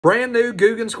Brand new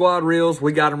Googan Squad reels.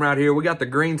 We got them right here. We got the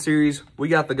green series. We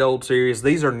got the gold series.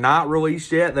 These are not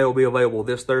released yet. They will be available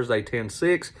this Thursday,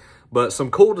 10/6. But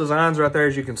some cool designs right there,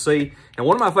 as you can see. And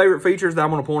one of my favorite features that I'm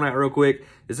going to point out real quick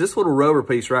is this little rubber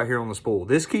piece right here on the spool.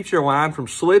 This keeps your line from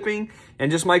slipping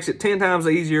and just makes it 10 times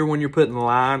easier when you're putting the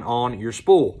line on your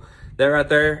spool. That right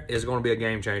there is going to be a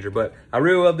game changer. But I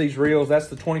really love these reels. That's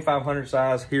the 2500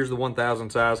 size. Here's the 1000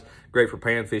 size. Great for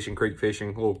pan fishing, creek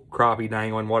fishing, little crappie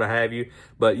dangling, what have you.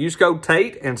 But use code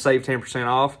TATE and save 10%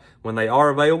 off when they are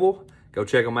available. Go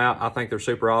check them out. I think they're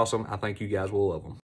super awesome. I think you guys will love them.